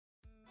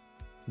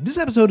This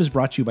episode is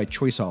brought to you by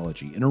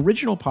Choiceology, an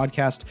original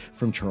podcast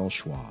from Charles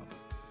Schwab.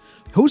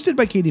 Hosted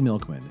by Katie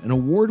Milkman, an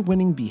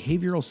award-winning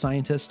behavioral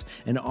scientist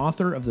and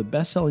author of the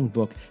best-selling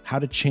book, How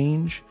to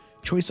Change,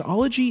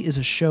 Choiceology is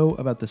a show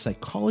about the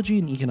psychology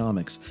and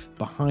economics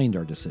behind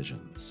our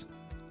decisions.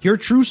 Hear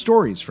true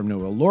stories from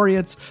Nobel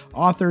laureates,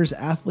 authors,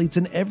 athletes,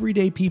 and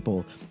everyday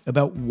people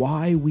about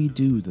why we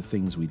do the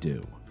things we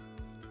do.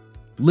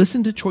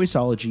 Listen to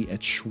Choiceology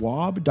at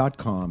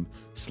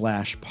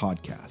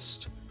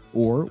schwab.com/podcast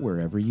or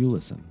wherever you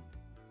listen.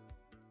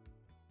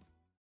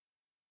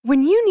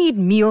 When you need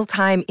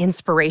mealtime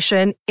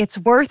inspiration, it's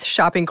worth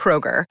shopping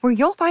Kroger, where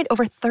you'll find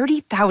over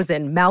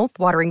 30,000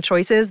 mouth-watering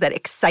choices that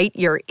excite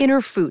your inner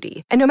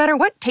foodie. And no matter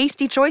what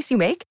tasty choice you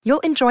make,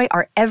 you'll enjoy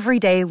our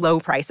everyday low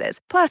prices,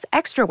 plus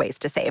extra ways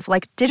to save,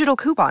 like digital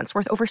coupons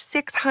worth over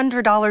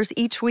 $600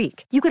 each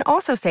week. You can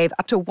also save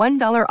up to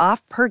 $1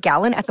 off per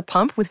gallon at the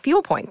pump with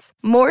fuel points.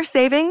 More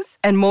savings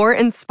and more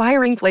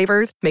inspiring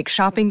flavors make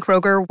shopping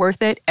Kroger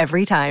worth it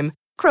every time.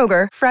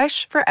 Kroger,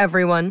 fresh for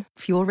everyone.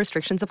 Fuel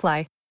restrictions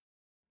apply.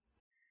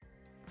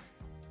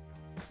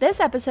 This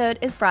episode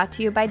is brought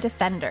to you by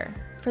Defender.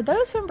 For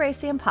those who embrace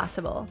the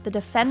impossible, the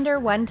Defender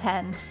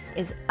 110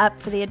 is up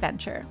for the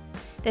adventure.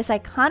 This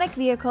iconic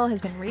vehicle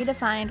has been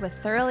redefined with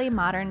thoroughly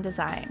modern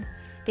design.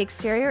 The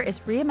exterior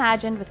is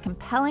reimagined with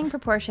compelling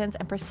proportions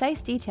and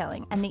precise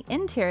detailing, and the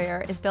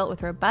interior is built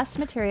with robust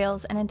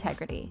materials and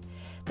integrity.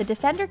 The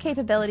Defender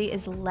capability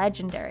is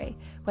legendary,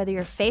 whether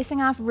you're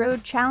facing off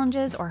road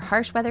challenges or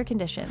harsh weather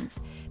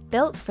conditions.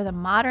 Built for the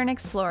modern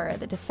explorer,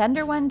 the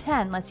Defender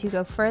 110 lets you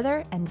go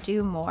further and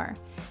do more.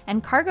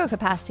 And cargo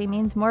capacity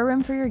means more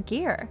room for your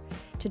gear.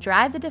 To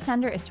drive the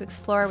Defender is to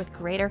explore with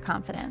greater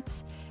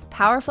confidence.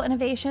 Powerful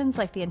innovations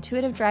like the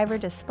intuitive driver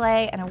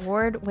display and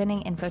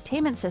award-winning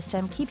infotainment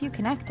system keep you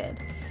connected.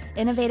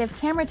 Innovative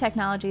camera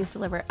technologies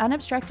deliver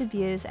unobstructed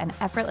views and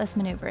effortless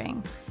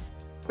maneuvering.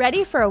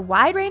 Ready for a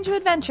wide range of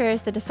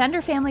adventures, the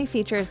Defender family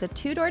features the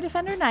two-door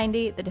Defender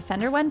 90, the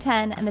Defender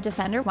 110, and the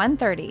Defender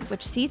 130,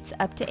 which seats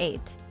up to 8.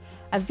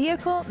 A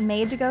vehicle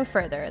made to go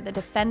further, the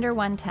Defender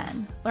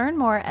 110. Learn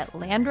more at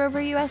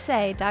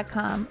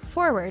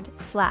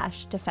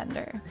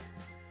LandRoverUSA.com/Defender.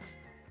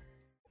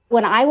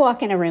 When I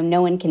walk in a room,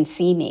 no one can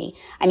see me.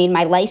 I mean,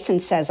 my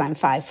license says I'm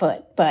 5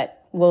 foot,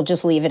 but we'll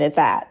just leave it at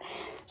that.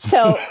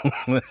 So,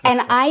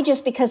 and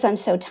because I'm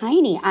so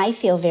tiny, I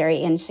feel very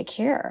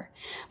insecure.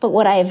 But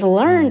what I've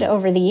learned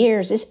over the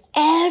years is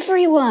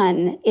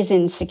everyone is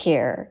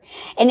insecure.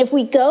 And if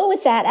we go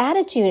with that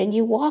attitude and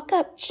you walk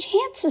up,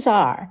 chances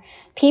are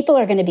people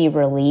are going to be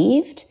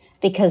relieved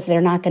because they're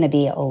not going to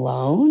be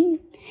alone.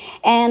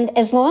 And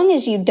as long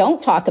as you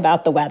don't talk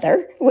about the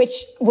weather,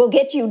 which will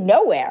get you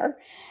nowhere,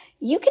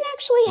 you can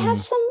actually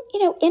have some,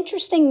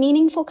 interesting,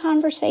 meaningful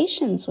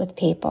conversations with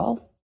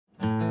people.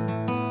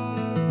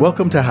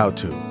 Welcome to How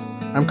To.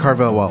 I'm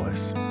Carvel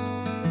Wallace.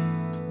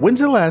 When's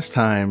the last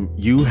time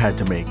you had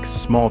to make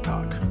small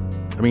talk?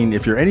 I mean,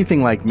 if you're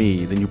anything like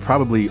me, then you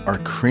probably are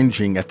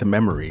cringing at the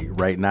memory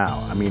right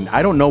now. I mean,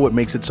 I don't know what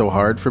makes it so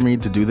hard for me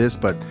to do this,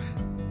 but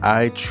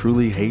I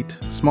truly hate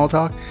small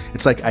talk.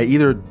 It's like I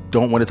either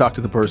don't want to talk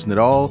to the person at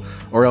all,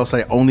 or else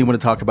I only want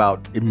to talk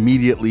about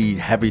immediately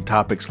heavy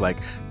topics like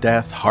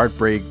death,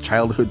 heartbreak,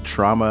 childhood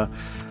trauma.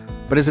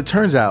 But as it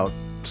turns out,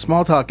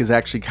 small talk is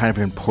actually kind of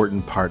an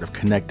important part of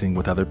connecting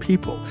with other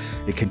people.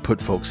 It can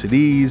put folks at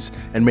ease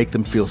and make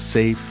them feel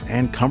safe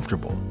and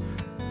comfortable.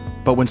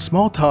 But when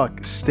small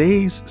talk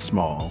stays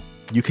small,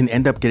 you can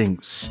end up getting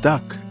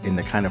stuck in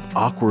the kind of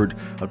awkward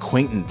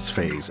acquaintance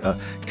phase, a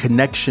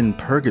connection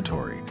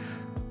purgatory.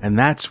 And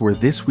that's where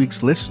this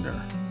week's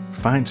listener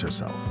finds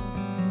herself.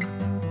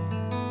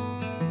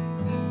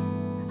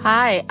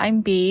 Hi,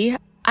 I'm Bea.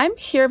 I'm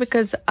here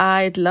because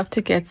I'd love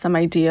to get some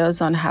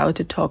ideas on how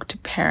to talk to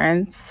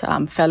parents,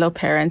 fellow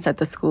parents at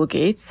the school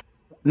gates.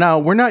 Now,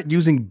 we're not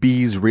using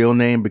Bea's real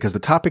name because the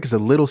topic is a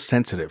little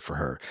sensitive for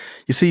her.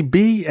 You see,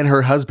 Bea and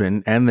her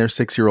husband and their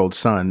 6-year-old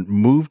son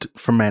moved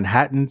from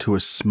Manhattan to a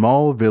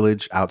small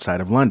village outside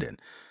of London.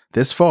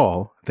 This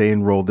fall, they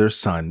enrolled their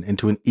son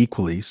into an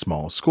equally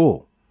small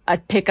school.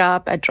 At pick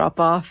up, at drop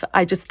off,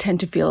 I just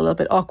tend to feel a little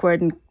bit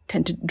awkward and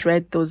tend to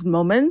dread those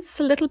moments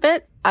a little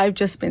bit. I've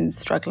just been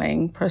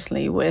struggling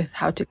personally with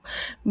how to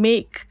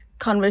make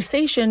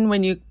conversation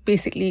when you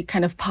basically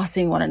kind of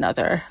passing one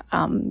another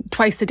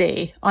twice a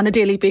day on a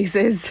daily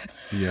basis.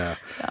 Yeah.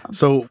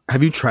 So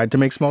have you tried to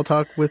make small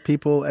talk with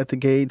people at the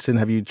gates, and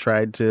have you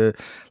tried to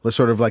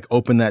sort of like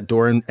open that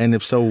door? And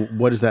if so,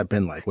 what has that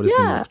been like? What has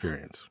been your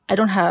experience? I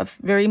don't have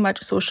very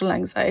much social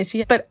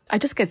anxiety, but I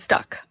just get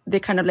stuck. They're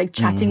kind of like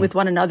chatting with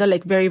one another,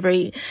 like very,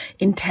 very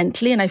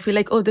intently. And I feel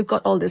like, oh, they've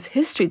got all this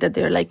history that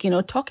they're like,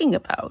 talking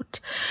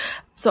about.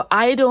 So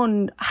I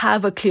don't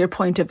have a clear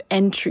point of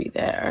entry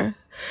there.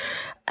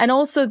 And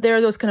also there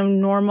are those kind of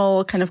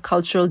normal kind of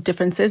cultural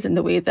differences in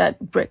the way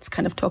that Brits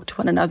kind of talk to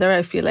one another.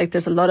 I feel like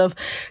there's a lot of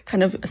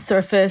kind of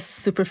surface,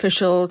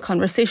 superficial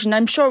conversation.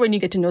 I'm sure when you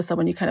get to know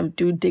someone, you kind of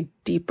do dig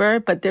deeper,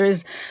 but there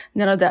is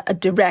none of that, a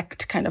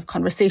direct kind of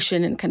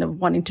conversation and kind of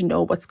wanting to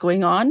know what's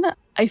going on.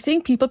 I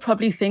think people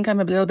probably think I'm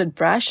a little bit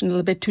brash and a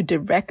little bit too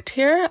direct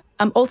here.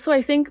 Also,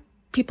 I think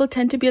people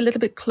tend to be a little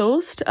bit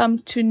closed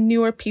to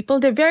newer people.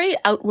 They're very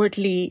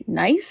outwardly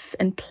nice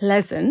and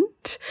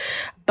pleasant,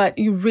 but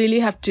you really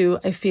have to,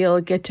 I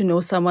feel, get to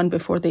know someone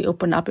before they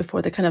open up,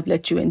 before they kind of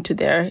let you into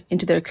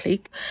their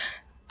clique.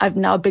 I've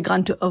now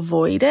begun to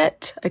avoid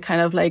it. I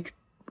kind of like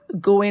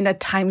go in at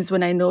times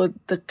when I know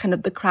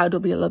the crowd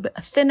will be a little bit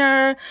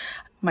thinner.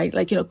 Might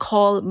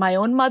call my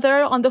own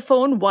mother on the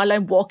phone while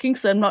I'm walking.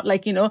 So I'm not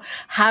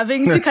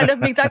having to kind of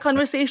make that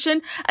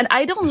conversation. And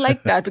I don't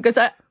like that because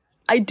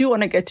I do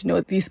want to get to know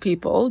these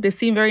people. They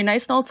seem very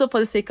nice. And also for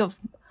the sake of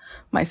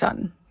my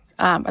son,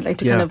 I'd like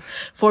to kind of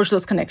forge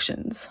those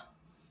connections.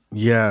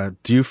 Yeah.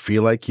 Do you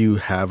feel like you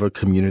have a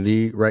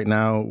community right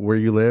now where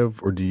you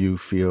live, or do you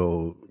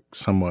feel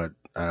somewhat,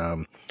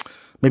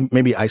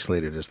 maybe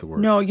isolated is the word?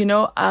 No,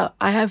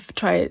 I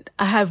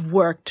have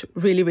worked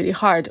really, really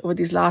hard over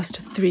these last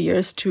 3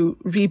 years to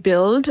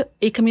rebuild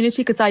a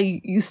community because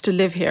I used to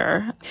live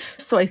here.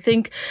 So I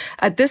think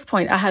at this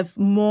point, I have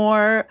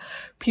more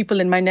people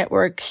in my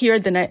network here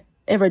than I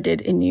ever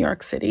did in New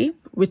York City,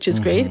 which is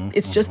great.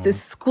 It's just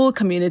this school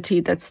community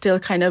that still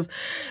kind of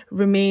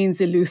remains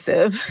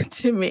elusive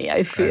to me,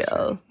 I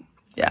feel.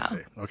 Yeah.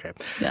 Okay.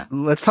 Yeah.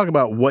 Let's talk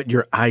about what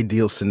your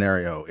ideal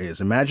scenario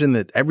is. Imagine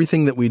that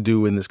everything that we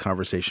do in this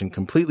conversation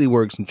completely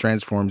works and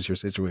transforms your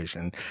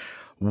situation.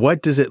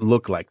 What does it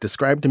look like?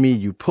 Describe to me,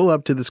 you pull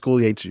up to the school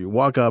gates, you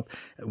walk up,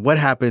 what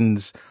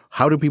happens?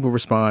 How do people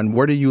respond?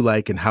 What do you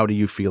like and how do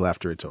you feel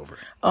after it's over?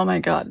 Oh my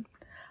God.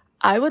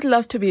 I would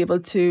love to be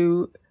able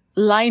to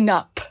line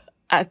up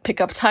at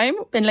pickup time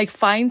and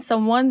find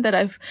someone that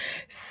I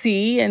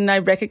see and I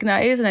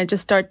recognize and I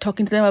just start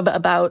talking to them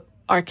about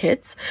our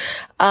kids,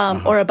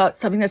 or about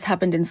something that's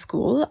happened in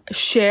school,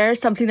 share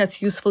something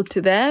that's useful to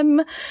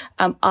them,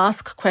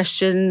 ask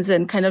questions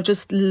and kind of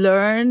just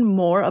learn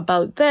more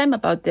about them,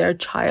 about their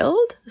child.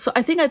 So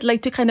I think I'd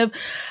like to kind of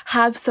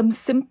have some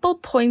simple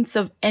points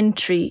of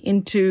entry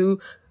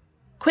into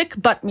quick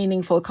but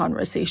meaningful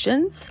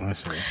conversations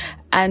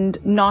and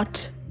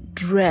not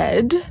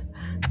dread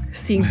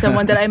seeing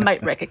someone that I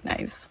might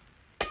recognize.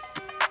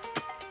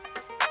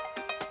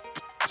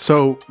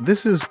 So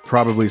this is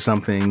probably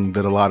something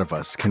that a lot of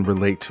us can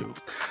relate to.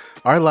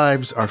 Our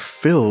lives are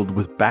filled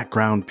with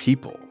background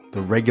people.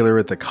 The regular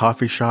at the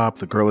coffee shop,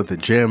 the girl at the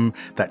gym,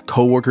 that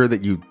coworker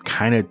that you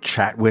kind of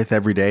chat with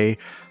every day.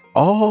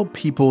 All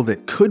people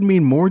that could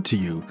mean more to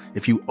you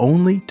if you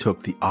only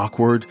took the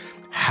awkward,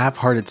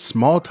 half-hearted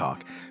small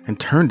talk and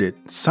turned it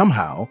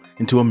somehow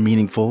into a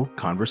meaningful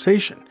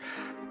conversation.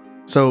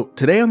 So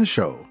today on the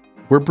show,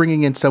 we're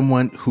bringing in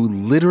someone who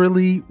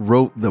literally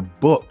wrote the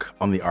book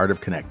on the art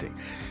of connecting.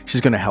 She's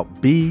going to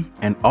help Bea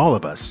and all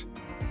of us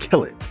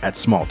kill it at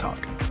small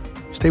talk.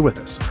 Stay with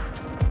us.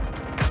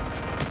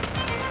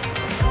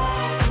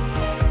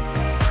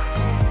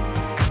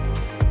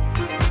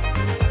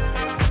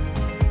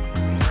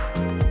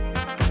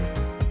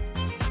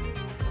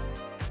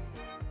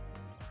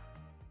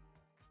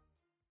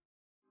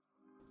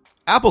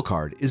 Apple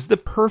Card is the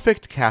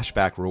perfect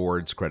cashback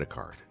rewards credit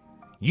card.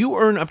 You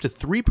earn up to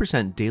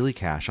 3% daily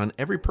cash on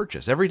every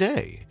purchase every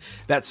day.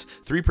 That's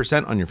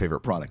 3% on your favorite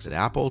products at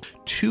Apple,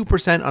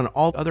 2% on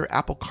all other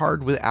Apple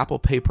Card with Apple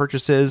Pay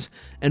purchases,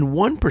 and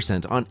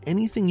 1% on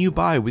anything you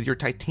buy with your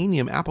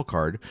titanium Apple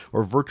Card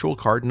or virtual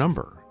card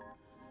number.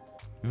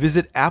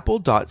 Visit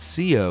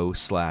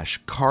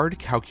apple.co/card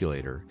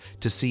calculator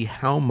to see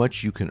how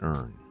much you can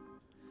earn.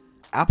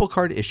 Apple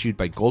Card issued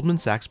by Goldman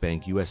Sachs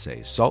Bank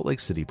USA, Salt Lake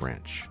City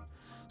branch.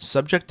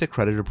 Subject to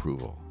credit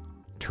approval.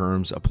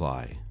 Terms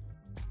apply.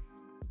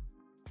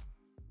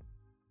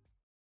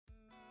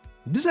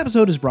 This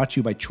episode is brought to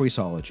you by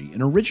Choiceology,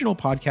 an original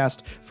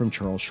podcast from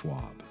Charles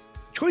Schwab.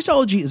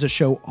 Choiceology is a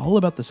show all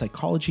about the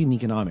psychology and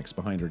economics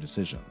behind our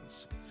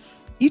decisions.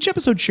 Each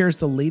episode shares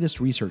the latest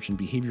research in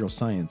behavioral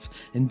science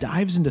and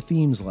dives into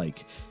themes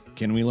like,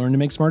 can we learn to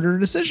make smarter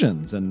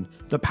decisions, and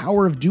the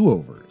power of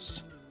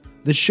do-overs.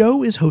 The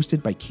show is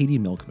hosted by Katie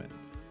Milkman.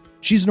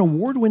 She's an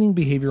award-winning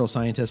behavioral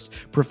scientist,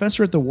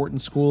 professor at the Wharton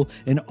School,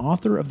 and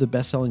author of the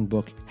best-selling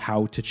book,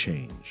 How to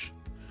Change.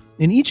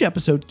 In each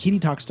episode, Katie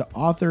talks to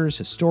authors,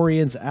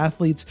 historians,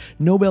 athletes,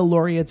 Nobel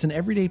laureates, and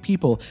everyday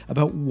people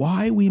about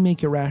why we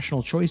make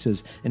irrational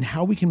choices and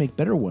how we can make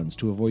better ones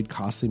to avoid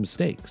costly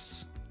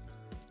mistakes.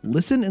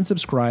 Listen and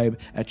subscribe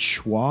at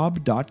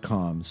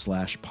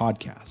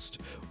schwab.com/podcast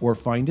or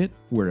find it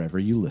wherever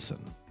you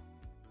listen.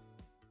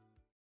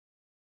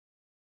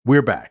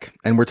 We're back,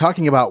 and we're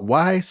talking about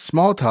why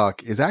small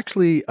talk is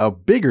actually a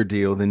bigger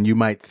deal than you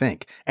might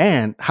think,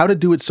 and how to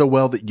do it so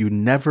well that you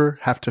never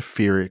have to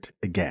fear it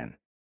again.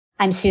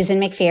 I'm Susan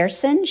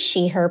McPherson,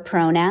 she, her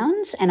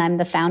pronouns, and I'm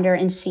the founder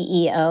and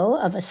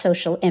CEO of a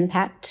social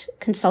impact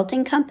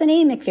consulting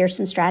company,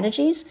 McPherson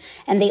Strategies,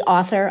 and the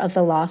author of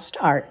The Lost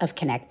Art of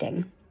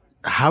Connecting.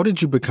 How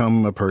did you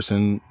become a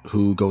person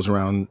who goes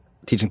around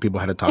teaching people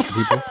how to talk to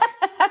people?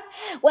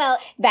 Well,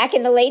 back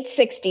in the late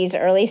 60s,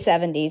 early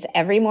 70s,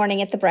 every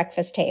morning at the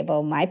breakfast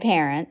table, my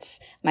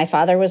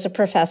father was a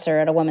professor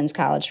at a women's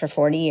college for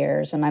 40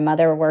 years, and my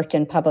mother worked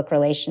in public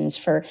relations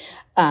for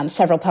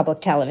several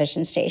public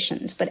television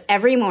stations. But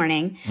every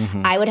morning,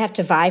 I would have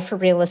to vie for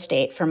real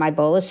estate for my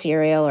bowl of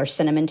cereal or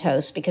cinnamon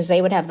toast because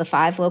they would have the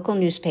 5 local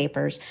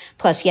newspapers,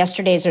 plus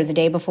yesterday's or the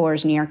day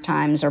before's New York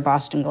Times or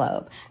Boston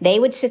Globe. They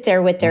would sit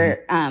there with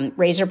their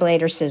razor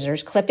blade or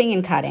scissors, clipping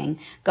and cutting,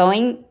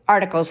 going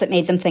articles that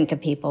made them think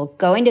of people,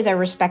 going to their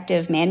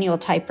respective manual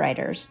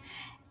typewriters,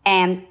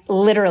 and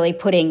literally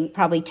putting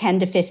probably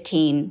 10 to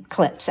 15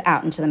 clips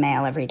out into the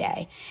mail every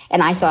day.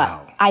 And I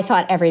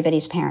thought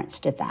everybody's parents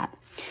did that.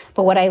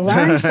 But what I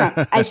learned from,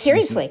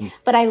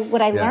 what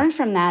I learned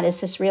from that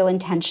is this real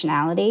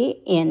intentionality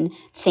in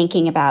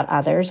thinking about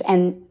others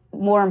and,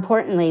 more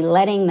importantly,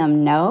 letting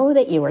them know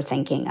that you were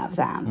thinking of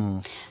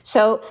them.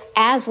 So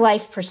as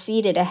life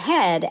proceeded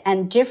ahead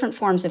and different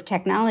forms of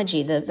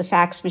technology, the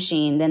fax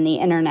machine, then the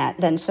internet,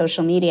 then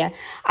social media,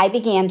 I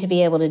began to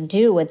be able to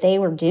do what they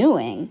were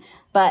doing,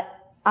 but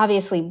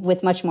obviously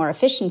with much more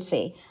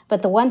efficiency.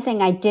 But the one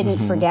thing I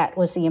didn't forget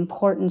was the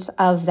importance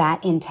of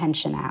that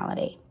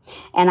intentionality.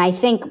 And I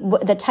think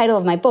the title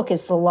of my book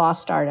is The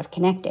Lost Art of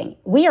Connecting.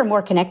 We are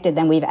more connected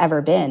than we've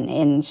ever been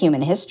in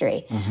human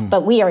history,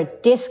 but we are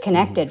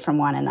disconnected from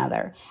one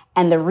another.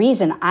 And the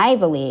reason I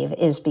believe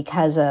is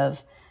because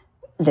of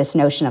this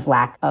notion of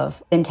lack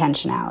of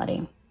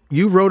intentionality.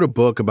 You wrote a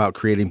book about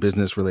creating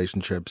business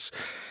relationships,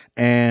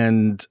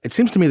 and it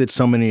seems to me that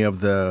so many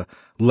of the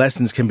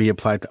lessons can be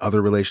applied to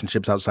other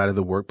relationships outside of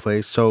the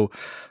workplace. So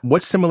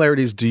what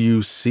similarities do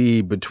you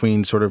see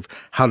between sort of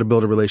how to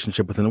build a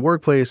relationship within the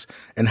workplace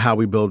and how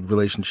we build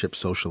relationships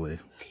socially?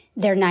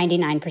 They're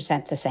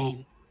 99% the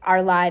same.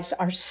 Our lives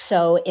are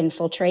so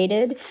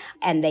infiltrated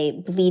and they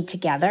bleed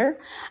together.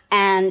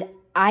 And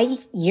I,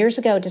 years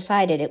ago,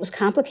 decided it was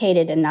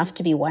complicated enough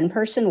to be one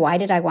person. Why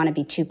did I want to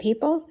be 2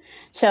 people?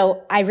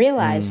 So I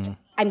realized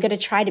I'm going to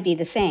try to be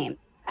the same.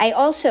 I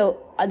also,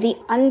 the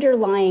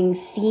underlying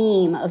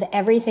theme of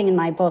everything in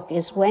my book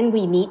is when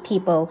we meet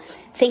people,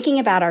 thinking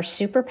about our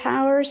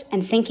superpowers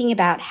and thinking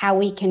about how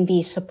we can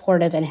be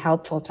supportive and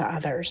helpful to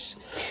others,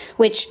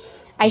 which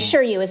I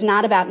assure you is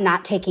not about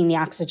not taking the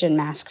oxygen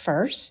mask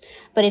first,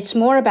 but it's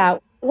more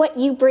about what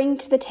you bring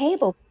to the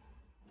table.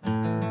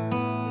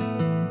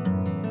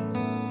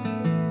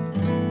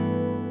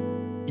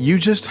 You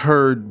just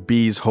heard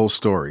Bee's whole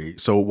story.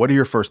 So what are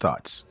your first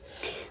thoughts?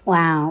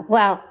 Wow.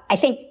 Well, I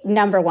think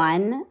number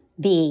one,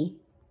 Bee,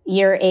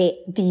 you're a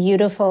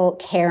beautiful,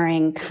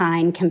 caring,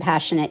 kind,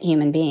 compassionate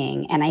human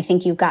being. And I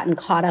think you've gotten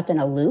caught up in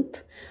a loop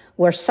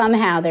where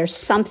somehow there's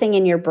something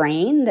in your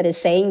brain that is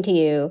saying to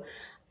you,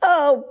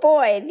 oh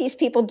boy, these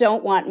people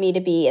don't want me to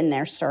be in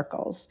their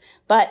circles.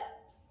 But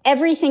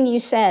everything you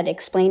said,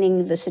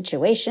 explaining the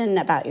situation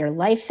about your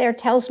life there,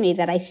 tells me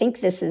that I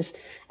think this is,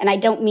 and I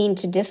don't mean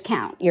to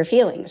discount your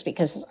feelings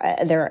because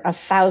they're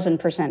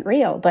 1,000%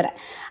 real, but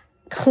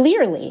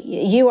clearly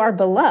you are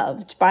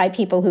beloved by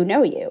people who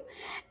know you.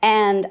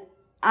 And in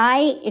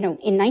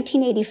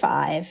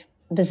 1985,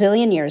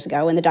 bazillion years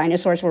ago, when the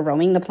dinosaurs were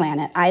roaming the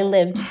planet, I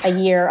lived a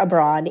year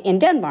abroad in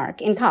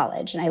Denmark in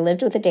college, and I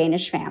lived with a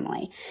Danish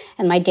family.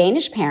 And my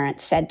Danish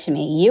parents said to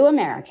me, you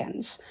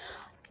Americans,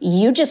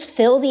 you just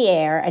fill the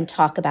air and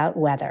talk about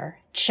weather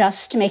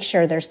just to make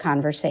sure there's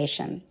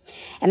conversation.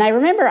 And I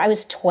remember I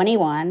was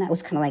 21. I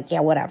was kind of like,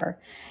 yeah, whatever.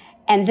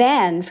 And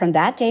then from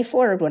that day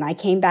forward, when I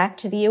came back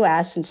to the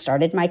U.S. and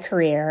started my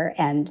career,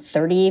 and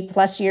 30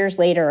 plus years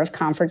later of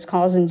conference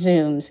calls and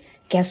Zooms,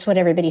 guess what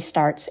everybody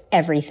starts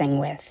everything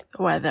with?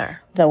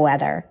 Weather. The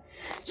weather.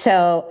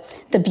 So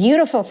the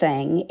beautiful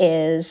thing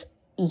is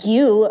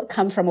you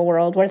come from a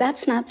world where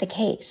that's not the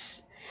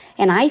case.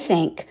 And I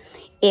think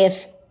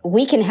if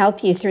we can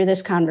help you through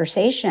this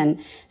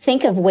conversation,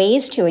 think of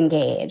ways to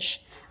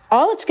engage.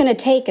 All it's going to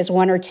take is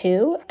 1 or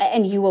 2,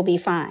 and you will be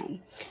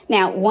fine.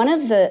 Now, one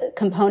of the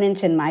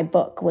components in my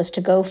book was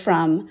to go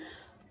from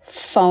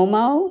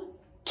FOMO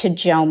to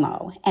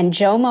JOMO. And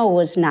JOMO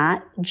was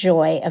not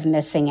joy of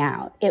missing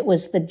out. It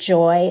was the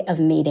joy of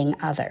meeting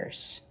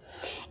others.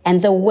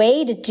 And the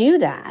way to do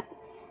that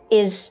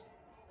is,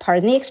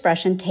 pardon the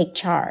expression, take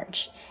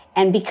charge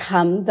and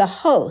become the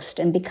host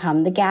and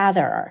become the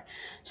gatherer.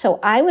 So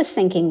I was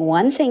thinking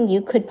one thing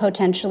you could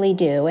potentially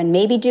do, and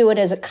maybe do it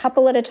as a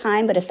couple at a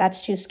time, but if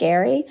that's too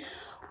scary,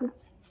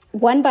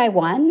 one by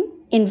one,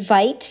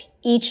 invite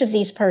each of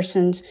these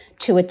persons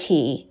to a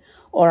tea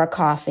or a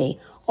coffee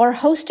or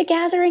host a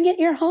gathering at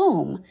your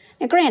home.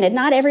 Now, granted,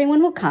 not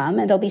everyone will come,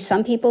 and there'll be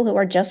some people who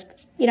are just,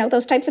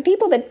 those types of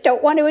people that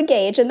don't want to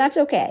engage, and that's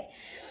okay.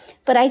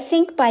 But I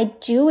think by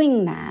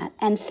doing that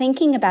and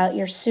thinking about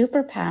your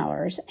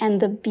superpowers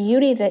and the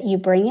beauty that you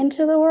bring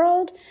into the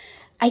world,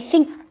 I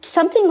think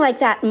something like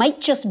that might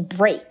just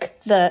break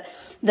the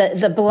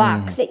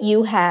block that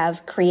you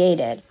have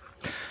created.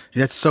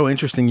 That's so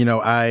interesting.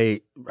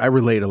 I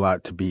relate a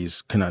lot to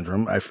Bee's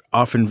conundrum. I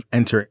often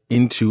enter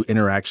into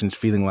interactions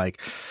feeling like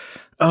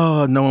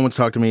oh, no one would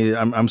talk to me.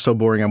 I'm so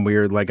boring. I'm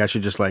weird. Like, I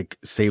should just like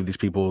save these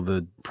people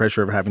the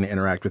pressure of having to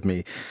interact with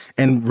me.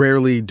 And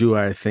rarely do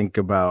I think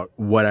about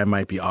what I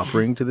might be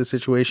offering to the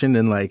situation.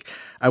 And like,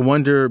 I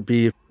wonder,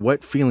 B,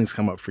 what feelings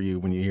come up for you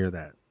when you hear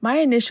that? My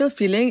initial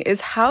feeling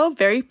is how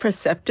very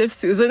perceptive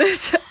Susan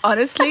is,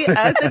 honestly,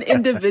 as an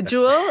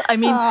individual. I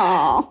mean,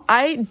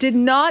 I did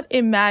not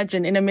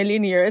imagine in a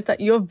million years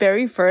that your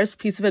very first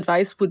piece of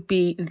advice would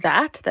be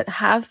that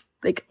have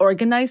like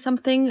organize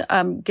something,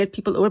 get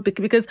people over,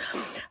 because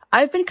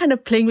I've been kind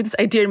of playing with this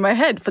idea in my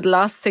head for the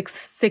last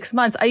six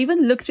months. I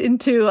even looked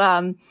into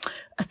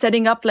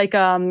setting up like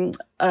a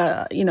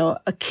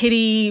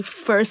kiddie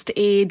first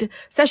aid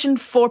session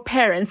for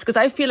parents, because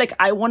I feel like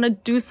I want to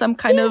do some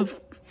kind of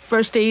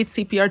first aid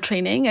CPR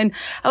training. And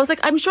I was like,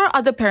 I'm sure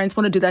other parents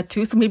want to do that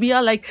too. So maybe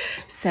I'll like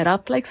set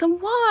up like some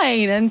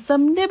wine and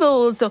some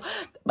nibbles. So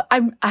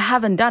I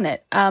haven't done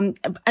it.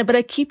 But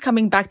I keep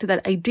coming back to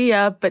that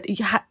idea. But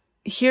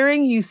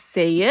hearing you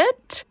say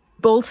it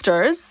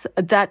bolsters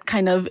that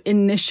kind of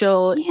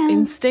initial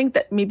instinct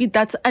that maybe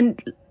that's,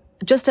 and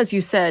just as you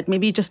said,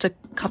 maybe just a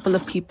couple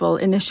of people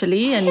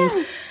initially and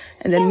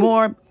then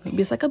more,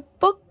 maybe it's like a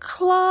book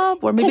club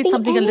or maybe it's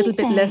something a little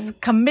bit less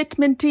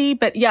commitment-y.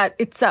 But yeah,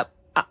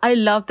 I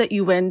love that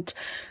you went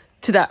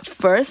to that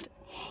first.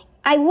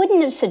 I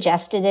wouldn't have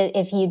suggested it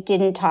if you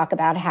didn't talk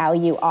about how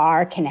you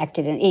are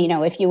connected and,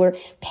 if you were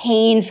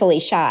painfully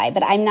shy,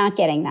 but I'm not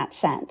getting that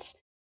sense.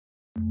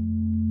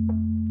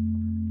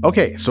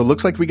 Okay, so it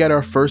looks like we got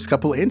our first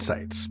couple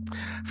insights.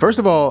 First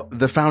of all,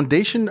 the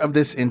foundation of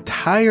this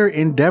entire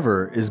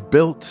endeavor is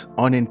built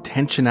on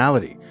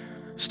intentionality.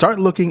 Start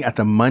looking at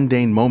the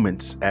mundane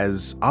moments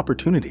as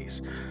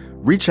opportunities.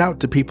 Reach out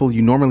to people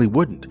you normally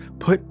wouldn't.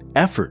 Put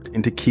effort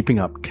into keeping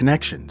up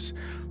connections.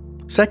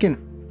 Second,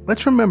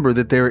 let's remember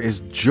that there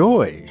is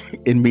joy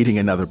in meeting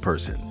another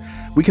person.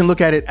 We can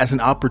look at it as an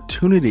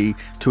opportunity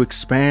to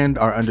expand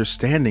our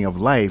understanding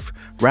of life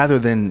rather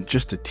than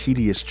just a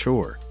tedious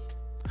chore.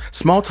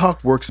 Small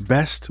talk works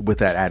best with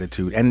that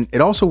attitude, and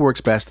it also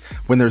works best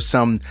when there's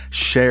some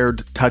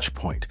shared touch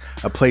point,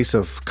 a place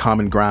of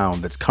common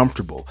ground that's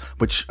comfortable,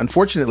 which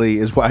unfortunately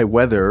is why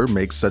weather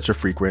makes such a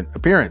frequent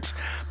appearance.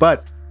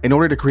 But in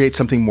order to create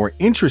something more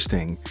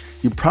interesting,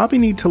 you probably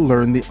need to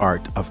learn the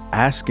art of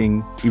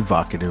asking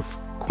evocative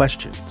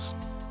questions.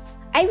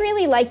 I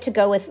really like to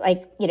go with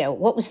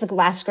what was the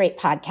last great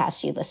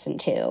podcast you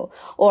listened to?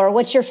 Or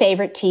what's your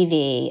favorite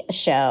TV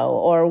show?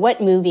 Or what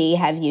movie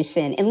have you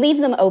seen? And leave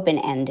them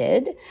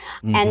open-ended.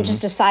 Mm-hmm. And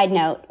just a side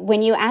note,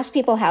 when you ask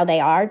people how they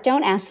are,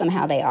 don't ask them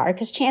how they are,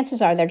 because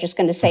chances are they're just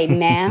going to say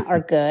meh or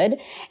good.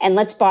 And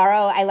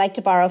I like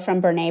to borrow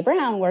from Brene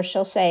Brown, where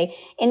she'll say,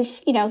 in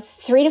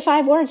 3 to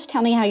 5 words,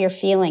 tell me how you're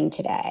feeling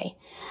today,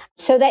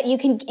 so that you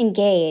can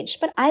engage.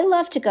 But I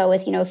love to go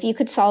with, if you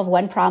could solve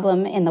one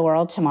problem in the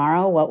world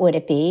tomorrow, what would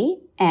it be?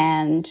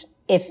 And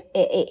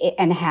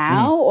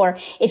how? Or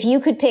if you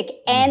could pick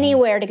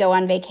anywhere to go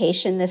on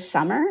vacation this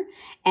summer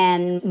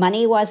and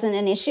money wasn't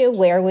an issue,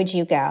 where would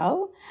you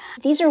go?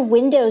 These are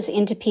windows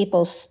into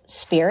people's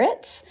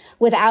spirits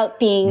without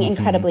being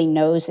incredibly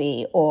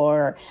nosy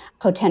or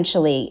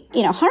potentially,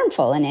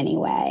 harmful in any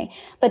way.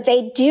 But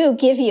they do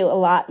give you a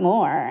lot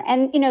more.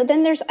 And,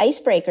 then there's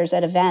icebreakers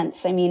at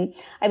events. I mean,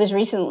 I was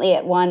recently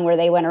at one where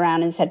they went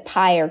around and said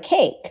pie or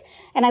cake.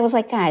 And I was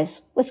like,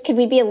 guys, could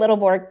we be a little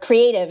more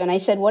creative? And I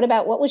said,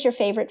 what was your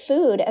favorite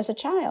food as a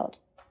child?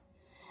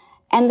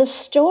 And the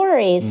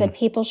stories that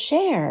people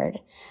shared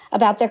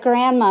about their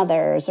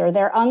grandmothers or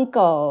their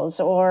uncles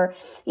or,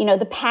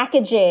 the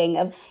packaging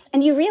of,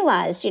 and you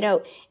realized,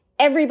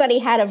 everybody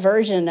had a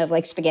version of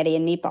like spaghetti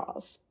and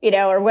meatballs,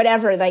 or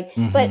whatever,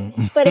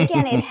 but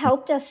again, it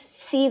helped us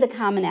see the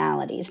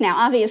commonalities. Now,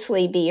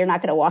 obviously, you're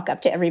not going to walk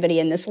up to everybody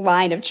in this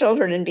line of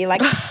children and be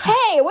like,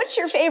 hey, what's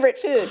your favorite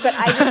food? But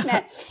I just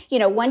meant,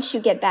 once you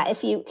get back,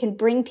 if you can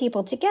bring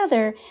people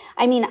together,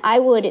 I mean, I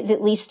would,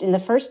 at least in the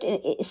first,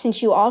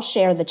 since you all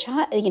share the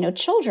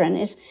children,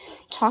 is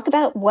talk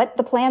about what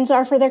the plans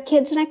are for their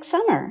kids next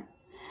summer.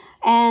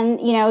 And,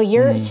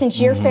 since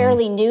you're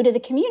fairly new to the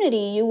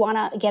community, you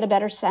want to get a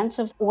better sense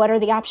of what are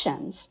the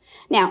options.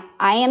 Now,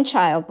 I am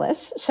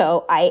childless,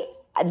 so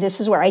this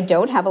is where I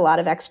don't have a lot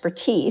of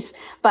expertise.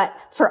 But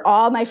for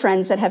all my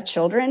friends that have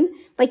children,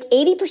 like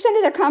 80%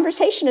 of their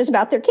conversation is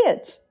about their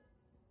kids.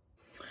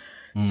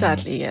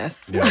 Sadly,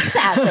 yes. Yeah. Not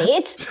sadly.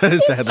 It's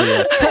Sadly,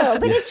 yes. true,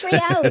 but it's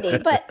reality.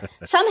 But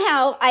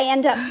somehow I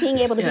end up being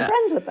able to be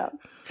friends with them.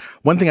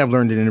 One thing I've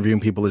learned in interviewing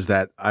people is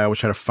that I always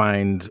try to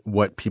find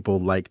what people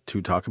like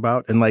to talk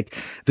about. And like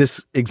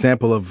this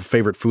example of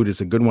favorite food is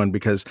a good one,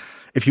 because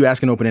if you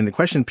ask an open-ended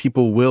question,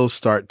 people will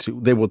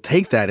they will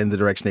take that in the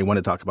direction they want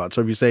to talk about.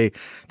 So if you say,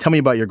 tell me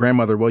about your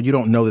grandmother, well, you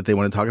don't know that they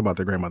want to talk about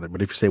their grandmother.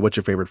 But if you say, what's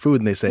your favorite food?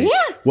 And they say,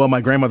 well,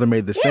 my grandmother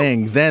made this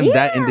thing, then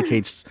that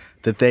indicates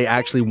that they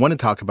actually want to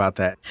talk about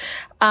that.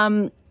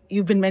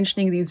 you've been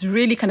mentioning these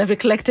really kind of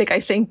eclectic, I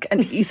think,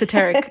 and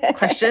esoteric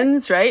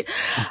questions, right?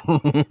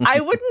 I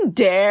wouldn't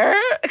dare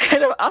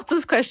kind of ask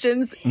those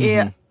questions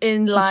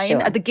in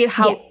line at the gate.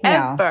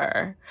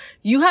 However,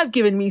 you have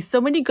given me so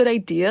many good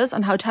ideas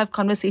on how to have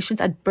conversations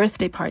at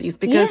birthday parties,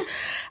 because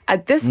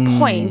at this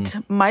point,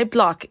 my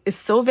block is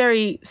so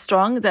very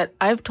strong that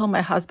I've told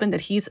my husband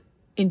that he's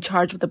in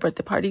charge of the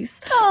birthday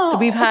parties. So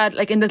we've had,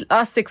 like, in the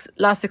last six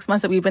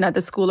months that we've been at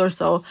the school or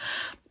so,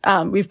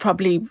 we've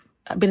probably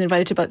been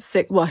invited to about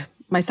 6. Well,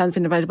 my son's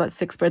been invited to about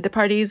 6 birthday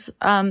parties.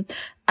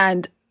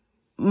 And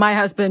my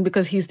husband,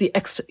 because he's the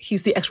extra,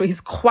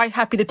 he's quite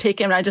happy to take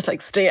him. And I just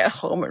like stay at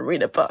home and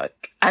read a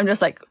book. I'm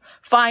just like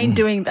fine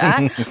doing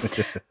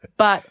that.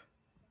 But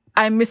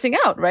I'm missing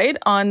out, right,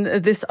 on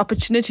this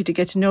opportunity to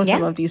get to know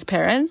some of these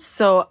parents.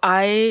 So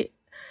I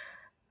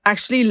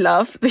actually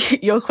love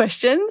your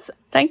questions.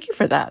 Thank you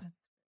for that.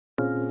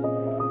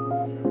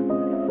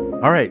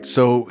 All right,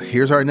 so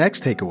here's our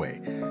next takeaway.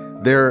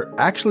 There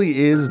actually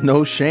is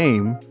no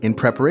shame in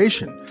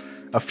preparation.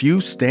 A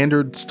few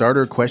standard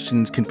starter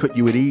questions can put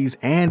you at ease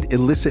and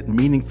elicit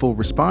meaningful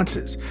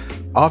responses.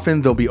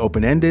 Often they'll be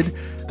open-ended.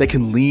 They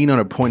can lean on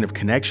a point of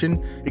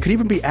connection. It could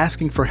even be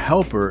asking for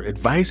help or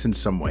advice in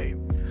some way.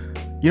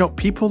 You know,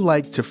 people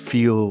like to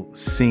feel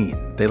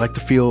seen. They like to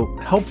feel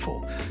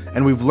helpful.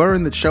 And we've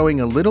learned that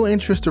showing a little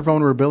interest or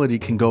vulnerability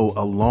can go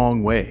a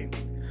long way.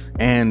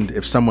 And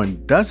if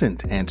someone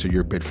doesn't answer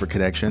your bid for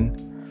connection,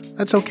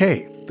 that's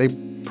okay. They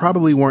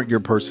probably weren't your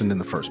person in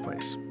the first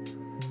place.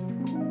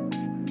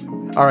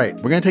 All right,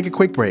 we're going to take a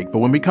quick break, but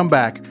when we come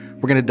back,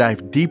 we're going to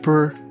dive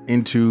deeper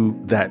into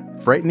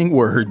that frightening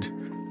word,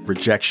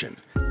 rejection.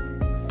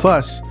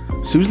 Plus,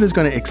 Susan is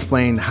going to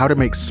explain how to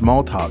make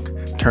small talk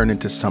turn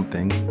into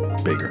something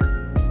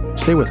bigger.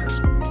 Stay with us.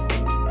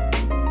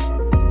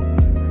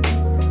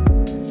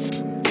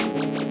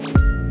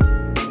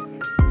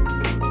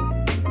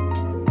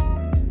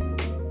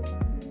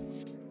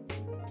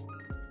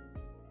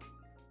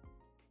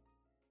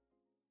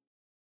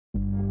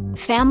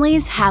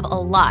 Families have a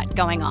lot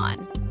going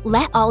on.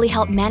 Let Ollie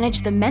help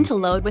manage the mental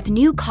load with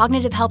new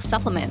cognitive help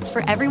supplements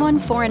for everyone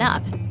 4 and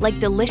up, like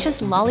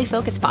delicious Lolly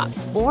Focus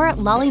Pops or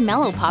Lolly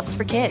Mellow Pops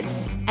for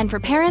kids. And for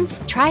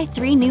parents, try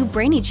 3 new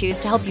Brainy Chews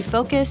to help you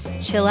focus,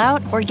 chill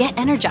out, or get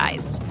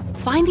energized.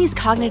 Find these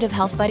cognitive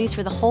health buddies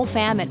for the whole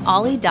fam at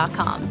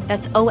ollie.com.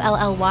 That's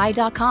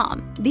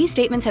OLLY.com. These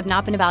statements have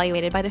not been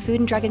evaluated by the Food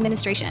and Drug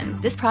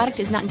Administration. This product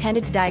is not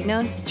intended to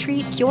diagnose,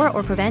 treat, cure,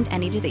 or prevent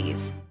any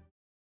disease.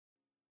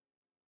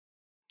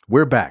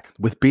 We're back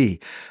with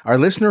B, our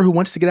listener who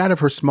wants to get out of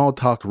her small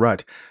talk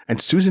rut, and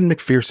Susan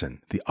McPherson,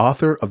 the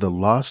author of The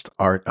Lost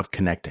Art of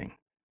Connecting.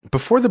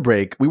 Before the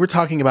break, we were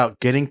talking about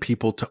getting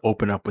people to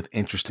open up with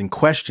interesting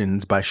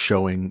questions by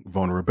showing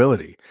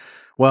vulnerability.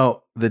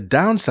 Well, the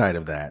downside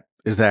of that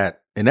is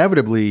that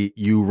inevitably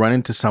you run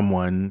into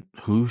someone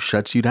who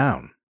shuts you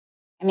down.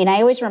 I mean,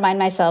 I always remind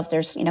myself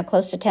there's,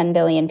 close to 10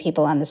 billion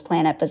people on this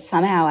planet, but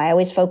somehow I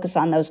always focus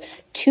on those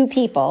 2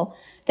 people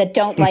that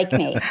don't like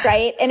me,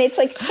 right? And it's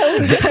like so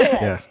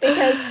ridiculous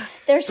because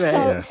they're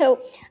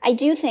so I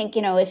do think,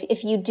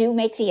 if you do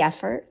make the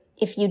effort,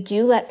 if you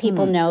do let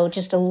people know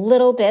just a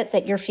little bit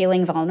that you're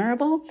feeling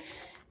vulnerable,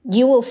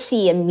 you will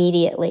see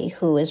immediately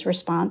who is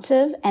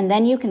responsive. And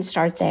then you can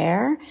start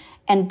there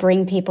and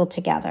bring people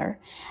together.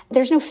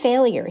 There's no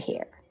failure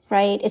here,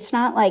 right? It's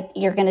not like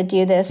you're going to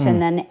do this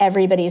and then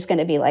everybody's going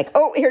to be like,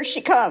 oh, here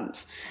she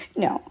comes.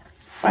 No,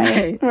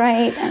 right?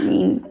 Right. I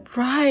mean,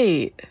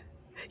 right.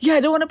 Yeah, I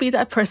don't want to be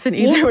that person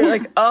either. Yeah. We're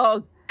like,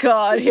 oh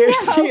God, here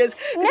she is.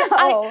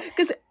 No,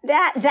 because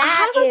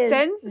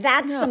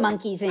that's the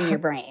monkeys in your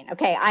brain.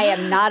 Okay, I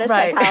am not a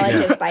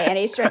psychologist by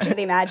any stretch of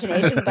the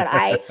imagination,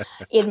 but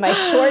in my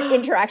short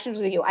interactions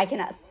with you, I can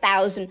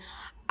 1,000.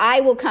 I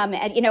will come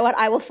and you know what?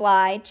 I will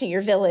fly to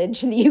your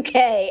village in the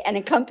UK and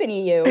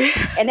accompany you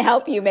and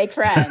help you make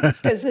friends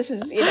because this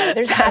is,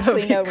 there's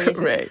absolutely no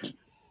reason.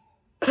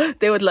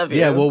 They would love you.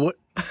 Yeah, well,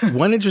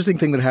 one interesting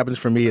thing that happens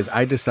for me is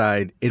I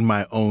decide in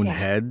my own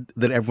head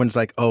that everyone's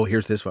like, oh,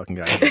 here's this fucking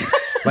guy.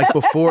 Like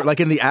before, like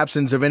in the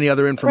absence of any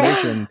other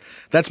information,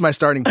 that's my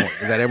starting point,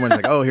 is that everyone's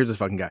like, oh, here's this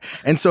fucking guy.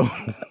 And so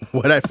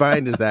what I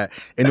find is that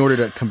in order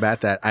to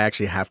combat that, I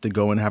actually have to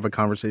go and have a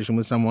conversation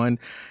with someone.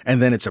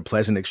 And then it's a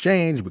pleasant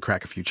exchange. We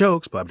crack a few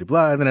jokes, blah, blah,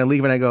 blah. And then I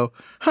leave and I go,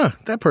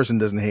 that person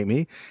doesn't hate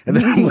me. And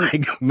then I'm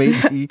like,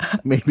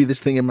 maybe this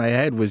thing in my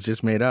head was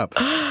just made up.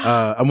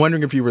 I'm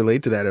wondering if you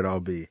relate to that at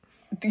all, B.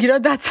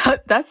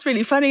 That's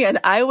really funny. And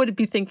I would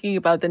be thinking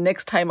about the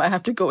next time I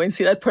have to go and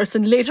see that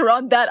person later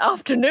on that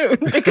afternoon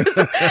because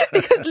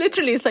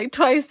literally it's like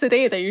twice a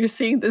day that you're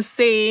seeing the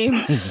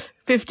same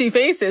 50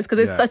 faces because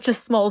it's such a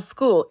small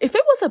school. If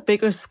it was a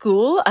bigger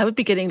school, I would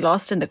be getting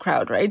lost in the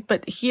crowd, right?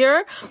 But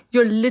here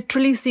you're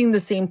literally seeing the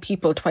same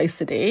people twice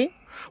a day.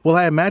 Well,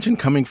 I imagine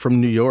coming from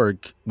New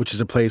York, which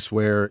is a place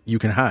where you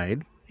can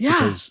hide. Yeah.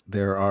 Because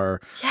there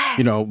are,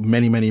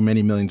 many, many,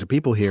 many millions of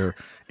people here.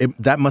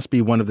 That must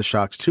be one of the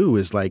shocks, too,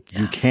 is like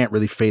you can't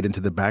really fade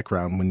into the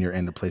background when you're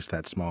in a place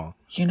that small.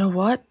 You know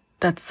what?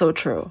 That's so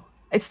true.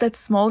 It's that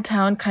small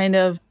town kind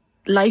of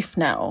life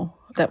now.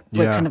 that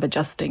we're kind of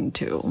adjusting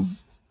to.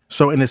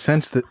 So in a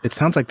sense, that it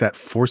sounds like that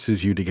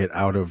forces you to get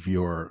out of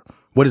your,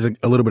 what is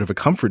a little bit of a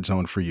comfort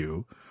zone for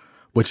you,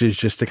 which is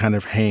just to kind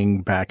of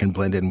hang back and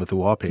blend in with the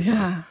wallpaper.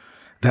 Yeah.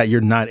 That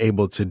you're not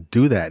able to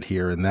do that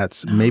here. And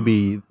that's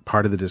maybe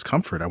part of the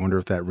discomfort. I wonder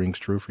if that rings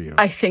true for you.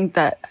 I think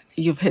that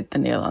you've hit the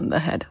nail on the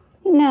head.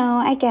 No,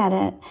 I get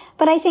it.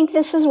 But I think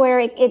this is where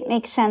it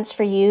makes sense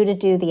for you to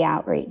do the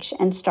outreach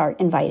and start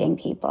inviting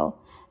people.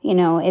 You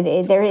know,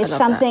 there is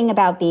something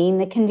about being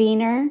the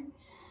convener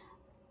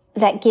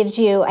that gives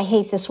you, I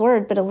hate this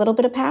word, but a little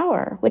bit of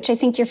power, which I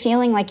think you're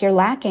feeling like you're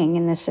lacking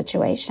in this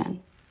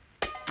situation.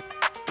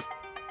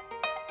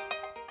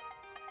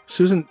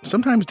 Susan,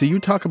 sometimes do you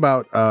talk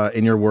about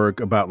in your work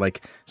about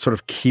like sort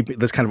of keeping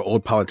this kind of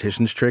old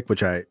politician's trick,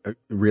 which I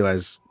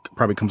realize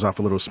probably comes off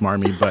a little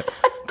smarmy, but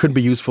could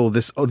be useful.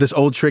 This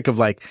old trick of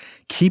like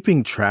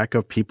keeping track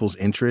of people's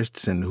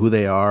interests and who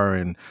they are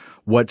and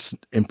what's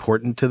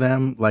important to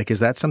them. Like, is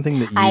that something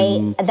that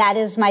you... That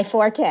is my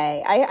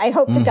forte. I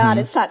hope to God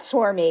it's not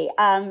swarmy.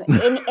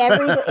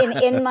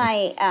 In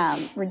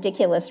my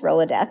ridiculous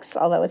Rolodex,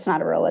 although it's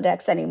not a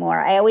Rolodex anymore,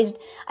 I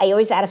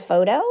always add a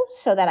photo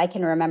so that I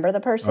can remember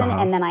the person,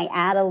 and then I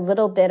add a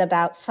little bit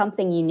about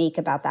something unique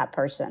about that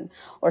person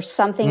or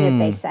something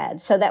that they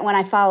said, so that when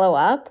I follow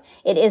up,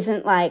 it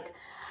isn't like,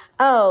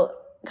 oh,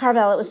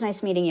 Carvel, it was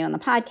nice meeting you on the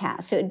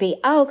podcast. It would be,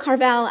 oh,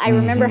 Carvel, I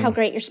remember how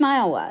great your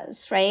smile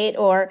was, right?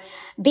 Or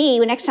B,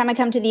 next time I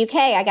come to the UK,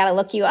 I got to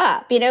look you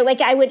up. You know,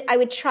 like I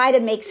would try to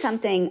make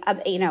something,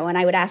 you know, and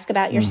I would ask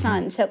about your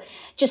son. So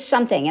just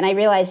something. And I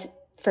realized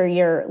for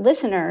your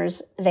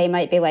listeners, they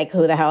might be like,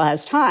 who the hell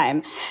has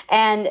time?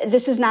 And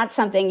this is not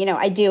something, you know,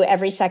 I do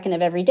every second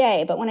of every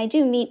day. But when I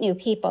do meet new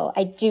people,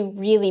 I do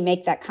really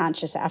make that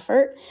conscious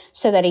effort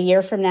so that a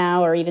year from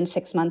now or even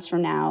 6 months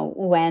from now,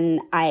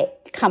 when I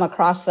come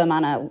across them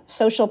on a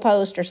social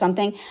post or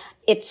something,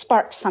 it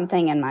sparks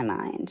something in my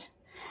mind.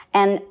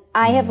 And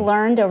I have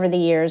learned over the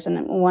years,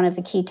 and one of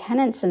the key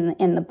tenets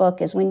in the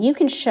book is when you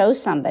can show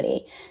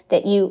somebody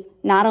that you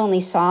not only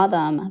saw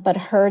them, but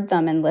heard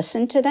them and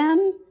listened to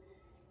them,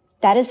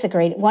 that is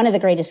one of the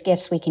greatest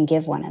gifts we can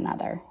give one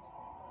another,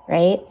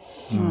 right?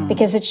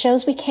 Because it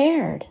shows we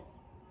cared.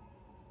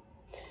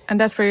 And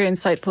that's where your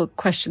insightful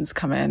questions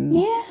come in.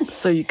 Yes.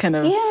 So you kind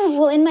of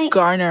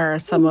garner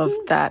some of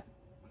that,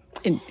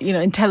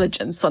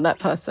 intelligence on that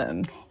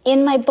person.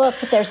 In my book,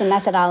 there's a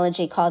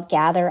methodology called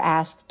Gather,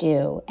 Ask,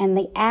 Do. And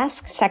the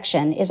Ask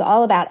section is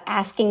all about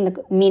asking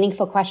the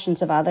meaningful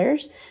questions of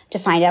others to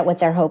find out what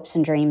their hopes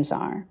and dreams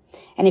are.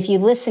 And if you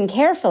listen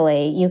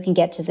carefully, you can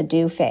get to the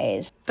do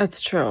phase. That's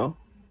true.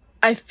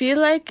 I feel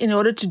like in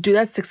order to do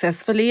that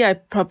successfully, I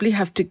probably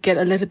have to get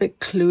a little bit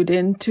clued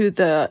into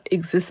the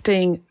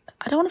existing,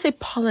 I don't want to say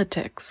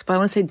politics, but I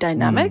want to say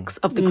dynamics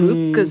of the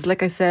group. Because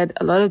like I said,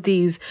 a lot of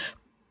these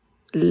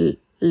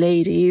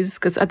ladies,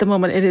 because at the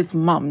moment it is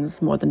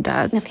mums more than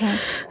dads,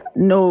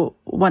 know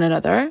one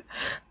another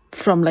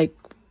from like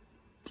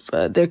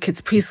their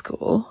kids'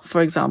 preschool,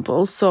 for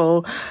example.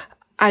 So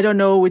I don't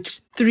know which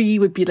three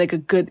would be like a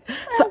good.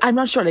 So I'm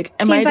not sure. Like,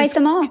 invite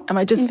them all. Am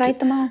I just invite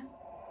them all?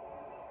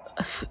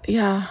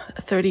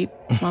 30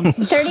 mums.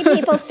 30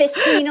 people,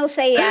 15 will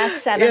say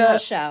yes, 7 will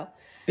show.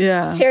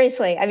 Yeah.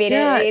 Seriously. I mean,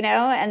 you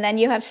know, and then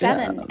you have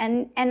 7.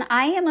 Yeah. And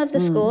I am of the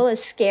school,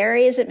 as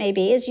scary as it may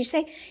be, as you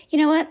say, you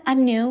know what?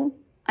 I'm new.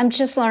 I'm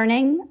just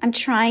learning. I'm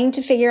trying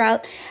to figure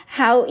out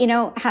how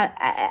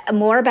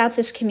more about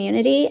this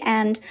community.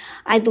 And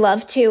I'd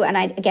love to, and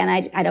I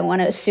don't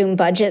want to assume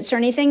budgets or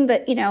anything,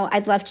 but, you know,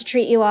 I'd love to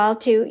treat you all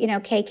to, you know,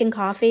 cake and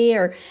coffee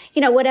or,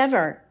 you know,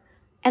 whatever.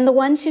 And the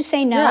ones who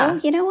say no,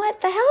 you know what?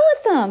 The hell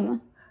with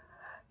them.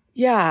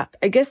 Yeah,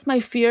 I guess my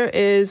fear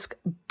is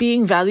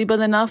being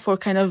valuable enough or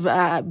kind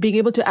of being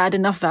able to add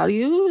enough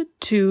value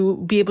to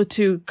be able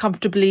to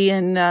comfortably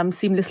and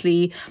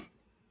seamlessly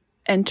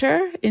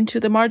enter into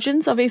the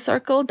margins of a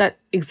circle that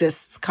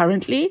exists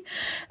currently,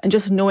 and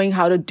just knowing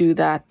how to do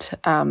that.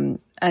 And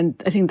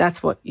I think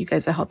that's what you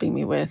guys are helping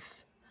me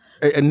with.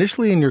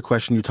 Initially in your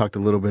question, you talked a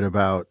little bit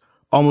about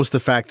almost the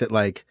fact that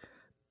like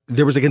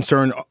there was a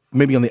concern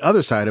maybe on the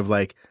other side of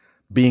like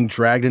being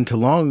dragged into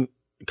long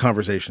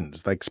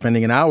conversations, like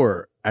spending an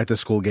hour at the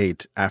school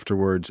gate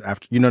afterwards,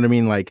 you know what I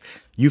mean? Like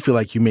you feel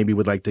like you maybe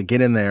would like to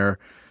get in there,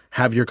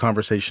 have your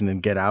conversation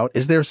and get out.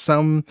 Is there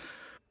some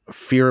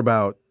fear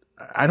about,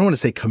 I don't want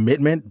to say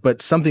commitment,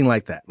 but something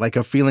like that, like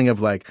a feeling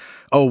of like,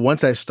 oh,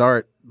 once I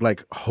start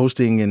like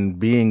hosting and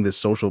being this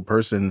social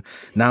person,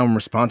 now I'm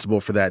responsible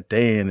for that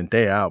day in and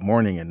day out,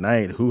 morning and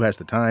night. Who has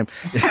the time?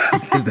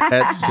 Does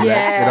that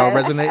it all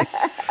resonate?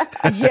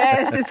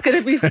 Yes, it's going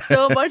to be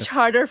so much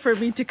harder for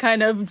me to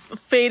kind of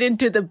fade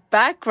into the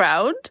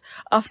background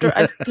after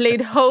I've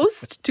played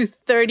host to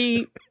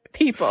 30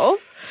 people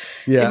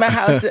in my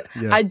house.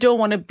 I don't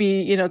want to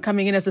be, you know,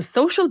 coming in as a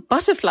social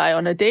butterfly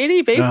on a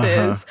daily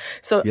basis.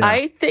 So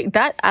I think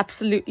that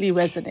absolutely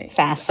resonates.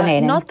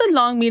 Fascinating. Not the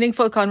long,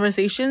 meaningful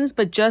conversations,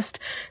 but just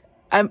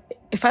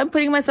if I'm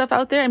putting myself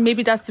out there, and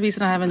maybe that's the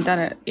reason I haven't done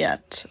it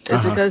yet,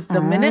 is because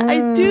the minute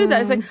I do that,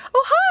 it's like,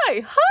 oh,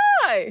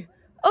 hi.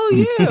 oh,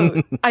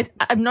 you.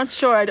 I'm not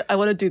sure I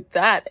want to do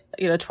that,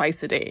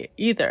 twice a day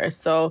either.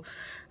 So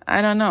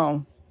I don't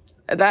know.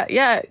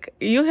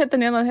 You hit the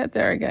nail on the head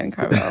there again,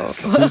 Carvel.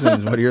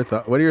 Susan, what are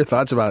your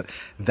thoughts about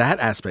that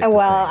aspect?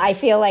 Well, I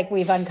feel like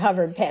we've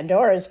uncovered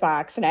Pandora's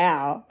box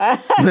now.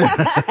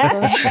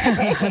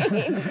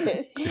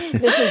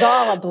 This is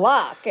all a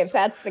bluff, if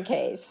that's the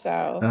case.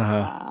 So,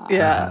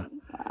 yeah.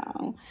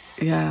 Wow.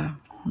 Yeah.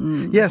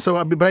 Mm. Yeah.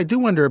 So, but I do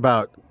wonder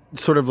about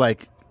sort of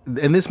like,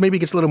 and this maybe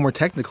gets a little more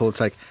technical. It's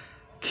like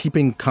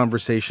keeping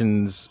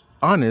conversations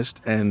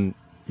honest and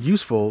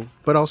useful,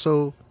 but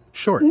also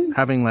short,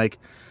 having like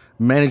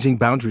managing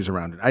boundaries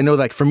around it. I know,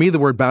 like, for me, the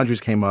word boundaries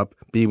came up,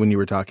 B, when you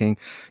were talking,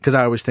 because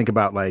I always think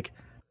about, like,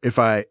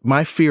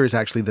 my fear is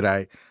actually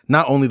that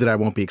not only that I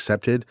won't be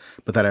accepted,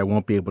 but that I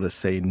won't be able to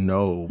say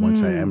no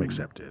once I am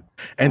accepted.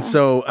 And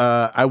so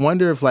I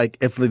wonder if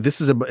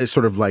this is a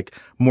sort of like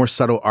more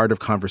subtle art of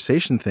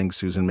conversation thing,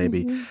 Susan,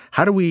 maybe.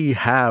 How do we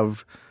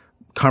have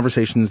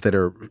conversations that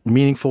are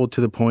meaningful, to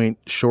the point,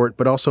 short,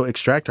 but also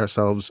extract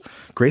ourselves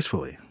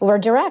gracefully? We're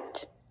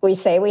direct. We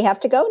say we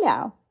have to go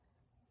now.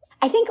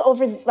 I think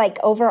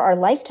over our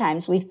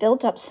lifetimes, we've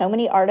built up so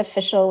many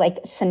artificial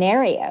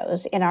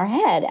scenarios in our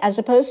head, as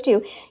opposed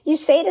to you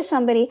say to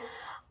somebody,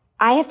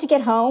 I have to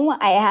get home.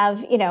 I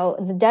have,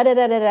 the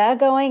da-da-da-da-da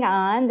going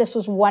on. This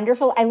was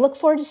wonderful. I look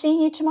forward to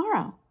seeing you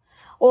tomorrow.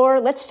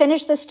 Or let's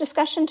finish this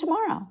discussion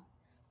tomorrow.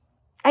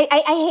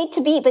 I hate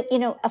to be, but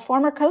a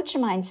former coach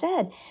of mine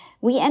said,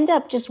 we end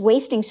up just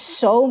wasting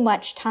so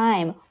much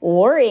time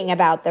worrying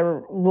about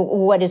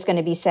what is going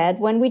to be said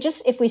when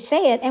if we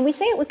say it, and we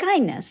say it with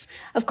kindness,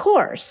 of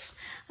course.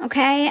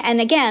 Okay.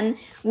 And again,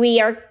 we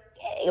are,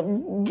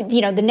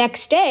 the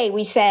next day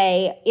we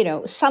say,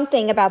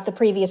 something about the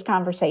previous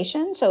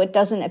conversation. So it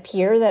doesn't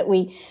appear that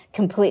we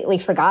completely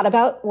forgot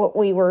about what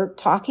we were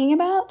talking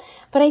about.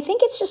 But I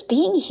think it's just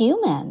being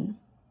human.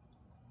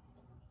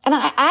 And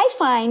I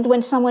find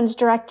when someone's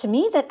direct to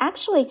me that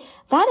actually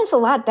that is a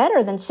lot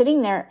better than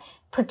sitting there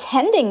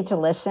pretending to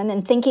listen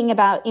and thinking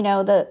about,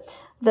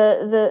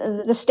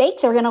 the steak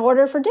they're going to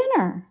order for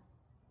dinner.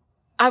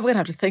 I'm going to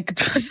have to think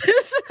about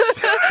this.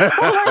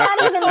 Well, we're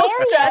not even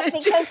there yet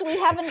because we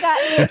haven't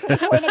gotten into the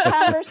point of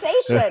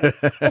conversation.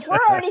 If we're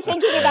already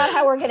thinking about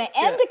how we're going to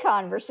end a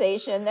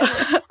conversation, then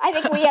I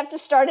think we have to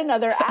start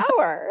another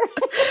hour.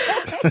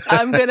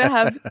 I'm gonna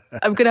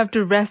have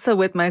to wrestle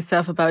with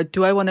myself about,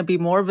 do I want to be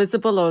more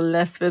visible or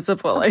less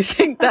visible? I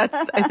think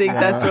that's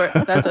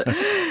what.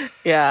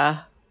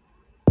 Yeah.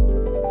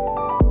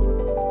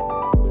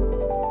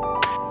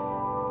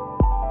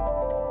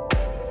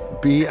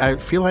 B, I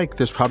feel like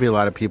there's probably a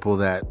lot of people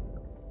that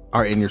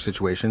are in your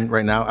situation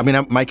right now. I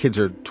mean, my kids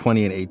are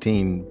 20 and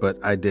 18, but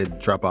I did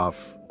drop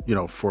off,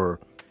 for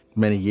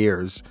many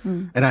years.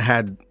 And I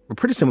had a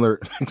pretty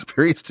similar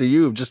experience to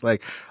you, of just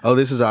like, oh,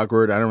 this is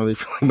awkward. I don't really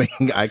feel like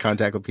making eye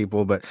contact with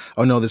people, but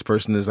oh no, this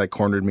person has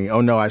cornered me.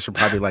 Oh no, I should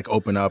probably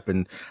open up,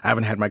 and I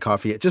haven't had my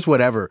coffee yet, just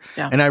whatever.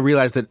 Yeah. And I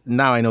realized that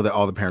now I know that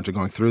all the parents are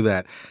going through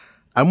that.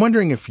 I'm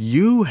wondering if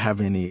you have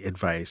any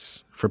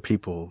advice for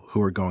people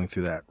who are going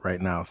through that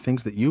right now,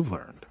 things that you've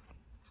learned.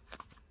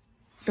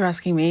 You're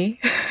asking me?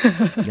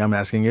 Yeah, I'm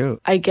asking you.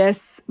 I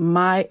guess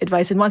my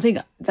advice, and one thing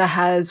that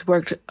has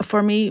worked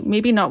for me,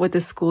 maybe not with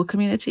the school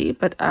community,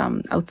 but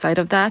outside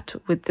of that,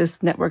 with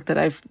this network that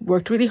I've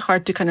worked really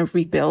hard to kind of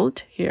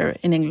rebuild here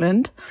in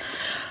England,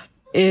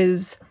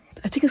 is,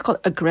 I think it's called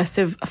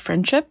aggressive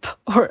friendship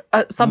or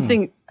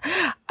something.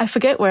 I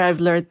forget where I've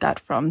learned that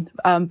from,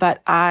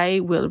 but I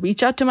will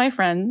reach out to my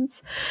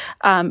friends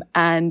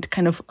and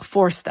kind of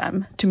force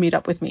them to meet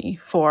up with me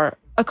for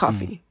a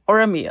coffee or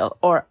a meal,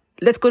 or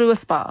let's go to a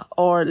spa,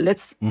 or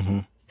let's...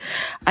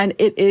 And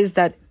it is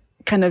that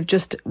kind of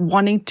just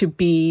wanting to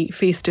be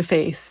face to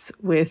face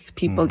with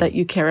people that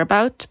you care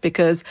about,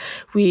 because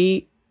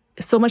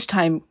so much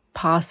time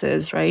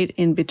passes, right,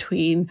 in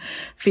between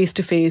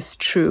face-to-face,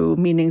 true,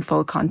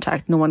 meaningful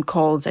contact. No one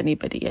calls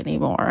anybody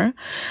anymore.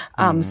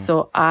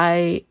 So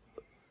I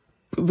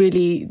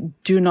really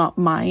do not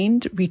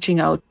mind reaching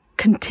out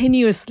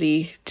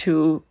continuously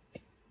to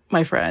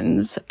my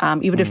friends,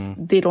 even if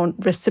they don't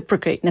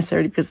reciprocate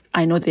necessarily, because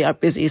I know they are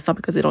busy. It's not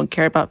because they don't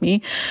care about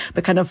me,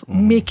 but kind of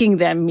making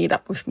them meet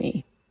up with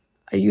me.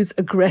 I use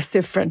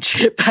aggressive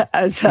friendship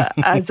as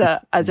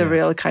a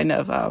real kind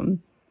of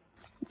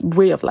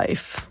way of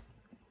life.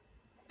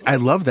 I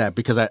love that,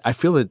 because I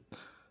feel that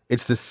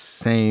it's the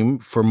same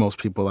for most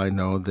people I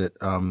know, that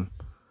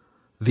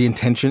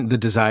the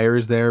desire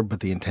is there, but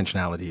the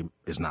intentionality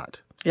is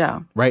not. Yeah.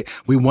 Right?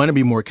 We want to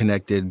be more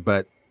connected,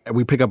 but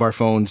we pick up our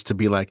phones to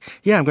be like,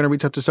 yeah, I'm going to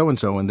reach out to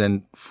so-and-so. And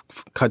then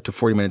cut to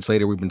 40 minutes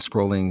later, we've been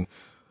scrolling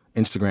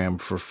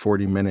Instagram for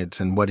 40 minutes.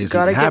 And what is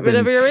even happening? Gotta get rid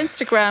of your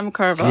Instagram,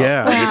 Carvel.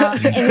 Yeah. Well,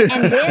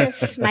 and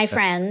this, my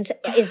friends,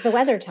 is the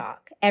weather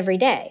talk. every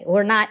day.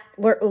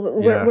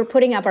 We're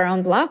putting up our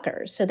own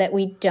blockers so that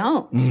we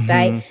don't.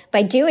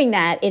 By doing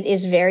that, it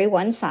is very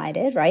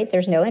one-sided, right?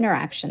 There's no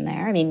interaction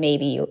there. I mean,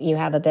 maybe you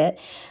have a bit,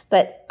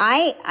 but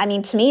I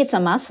mean, to me, it's a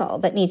muscle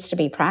that needs to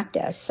be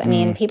practiced. I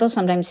mean, people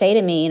sometimes say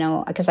to me,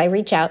 because I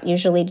reach out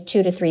usually to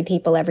 2 to 3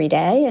 people every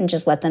day and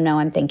just let them know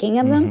I'm thinking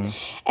of them.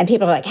 And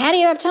people are like, how do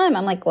you have time?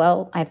 I'm like,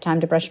 well, I have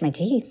time to brush my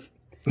teeth.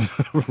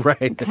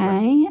 Right.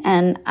 Okay.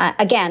 And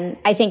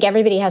I think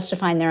everybody has to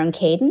find their own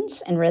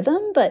cadence and rhythm,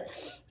 but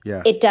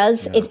it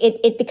does,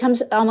 it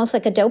becomes almost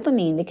like a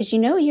dopamine because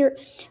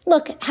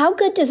look, how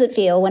good does it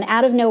feel when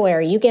out of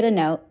nowhere you get a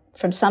note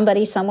from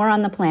somebody somewhere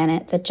on the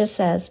planet that just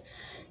says,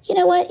 you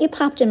know what, you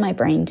popped in my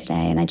brain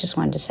today and I just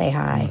wanted to say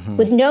hi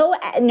with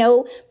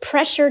no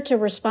pressure to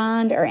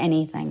respond or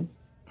anything.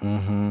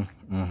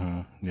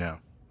 Yeah.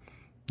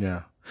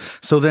 Yeah.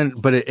 So then,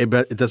 but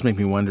it does make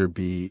me wonder,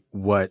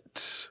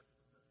 what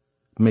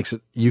makes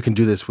it, you can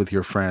do this with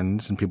your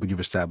friends and people you've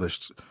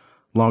established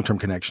long-term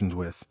connections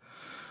with.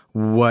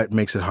 What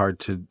makes it hard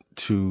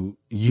to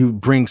you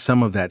bring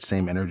some of that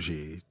same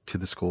energy to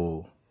the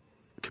school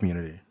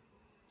community?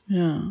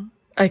 Yeah,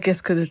 I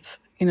guess because it's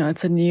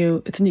a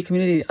new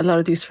community. A lot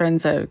of these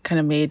friends I kind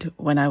of made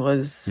when I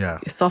was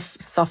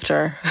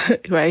softer,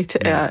 right?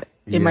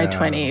 In my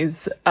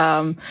 20s,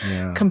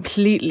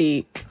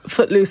 completely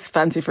footloose,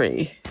 fancy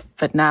free.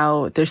 But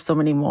now there's so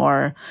many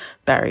more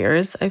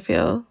barriers, I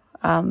feel.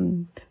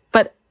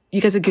 But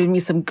you guys are giving me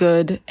some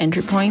good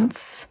entry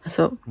points.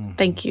 So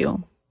thank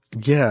you.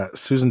 Yeah.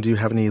 Susan, do you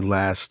have any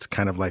last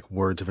kind of like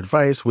words of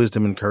advice,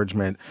 wisdom,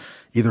 encouragement,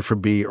 either for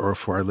B or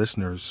for our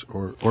listeners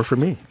or for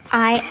me?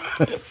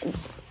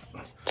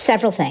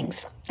 Several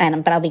things,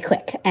 but I'll be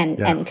quick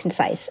and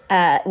concise.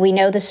 We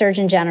know the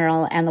Surgeon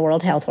General and the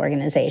World Health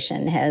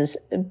Organization has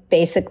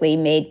basically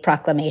made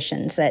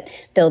proclamations that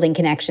building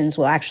connections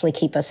will actually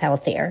keep us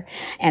healthier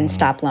and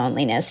stop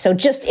loneliness. So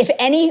just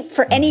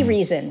for any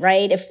reason,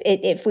 right?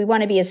 If we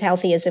want to be as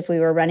healthy as if we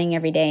were running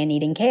every day and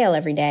eating kale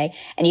every day,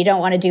 and you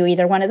don't want to do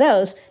either one of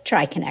those,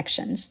 try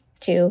connections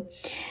too.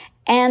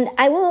 And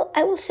I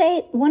will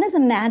say one of the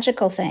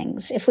magical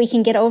things, if we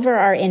can get over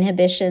our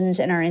inhibitions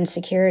and our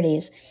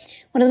insecurities,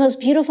 one of the most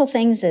beautiful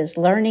things is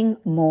learning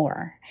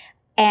more.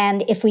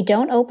 And if we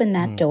don't open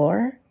that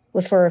door,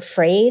 if we're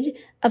afraid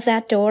of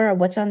that door or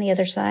what's on the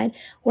other side,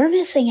 we're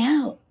missing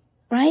out,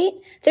 right?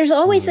 There's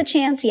always the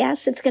chance,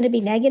 yes, it's going to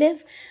be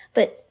negative,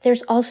 but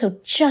there's also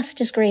just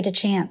as great a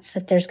chance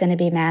that there's going to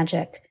be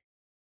magic.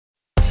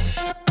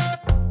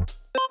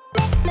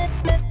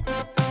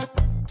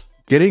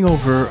 Getting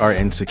over our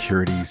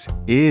insecurities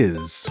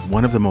is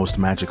one of the most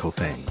magical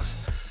things.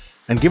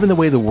 And given the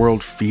way the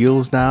world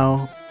feels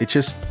now, it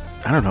just,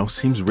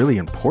 seems really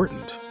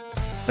important.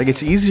 Like,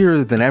 it's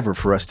easier than ever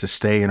for us to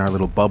stay in our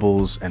little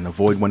bubbles and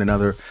avoid one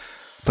another.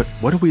 But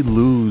what do we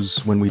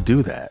lose when we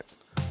do that?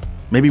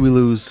 Maybe we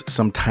lose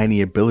some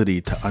tiny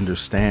ability to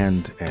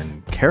understand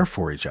and care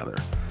for each other.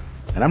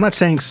 And I'm not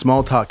saying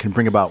small talk can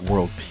bring about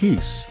world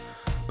peace,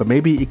 but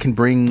maybe it can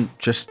bring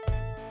just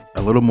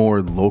a little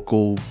more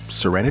local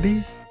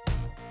serenity?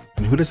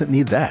 And who doesn't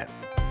need that?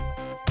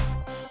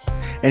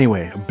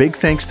 Anyway, a big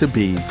thanks to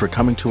B for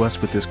coming to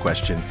us with this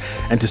question,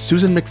 and to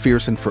Susan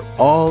McPherson for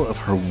all of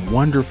her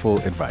wonderful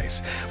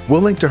advice. We'll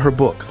link to her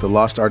book, The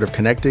Lost Art of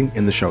Connecting,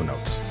 in the show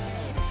notes.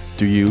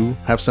 Do you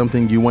have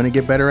something you want to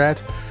get better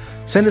at?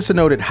 Send us a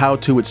note at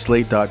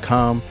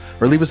howto@slate.com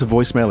or leave us a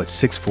voicemail at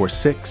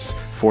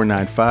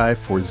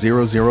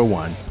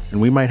 646-495-4001,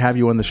 and we might have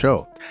you on the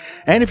show.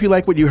 And if you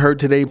like what you heard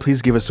today,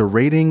 please give us a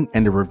rating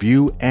and a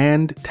review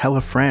and tell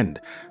a friend.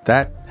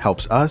 That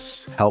helps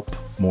us help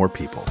more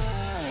people.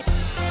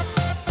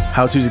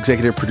 How To's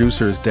executive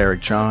producer is Derek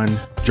John.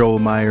 Joel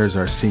Myers,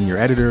 our senior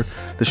editor.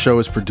 The show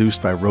is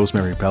produced by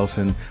Rosemary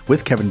Belson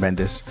with Kevin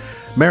Bendis.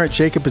 Merritt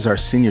Jacob is our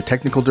senior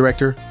technical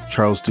director.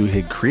 Charles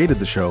Duhigg created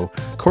the show.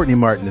 Courtney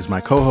Martin is my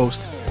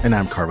co-host. And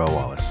I'm Carvel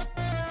Wallace.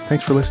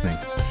 Thanks for listening.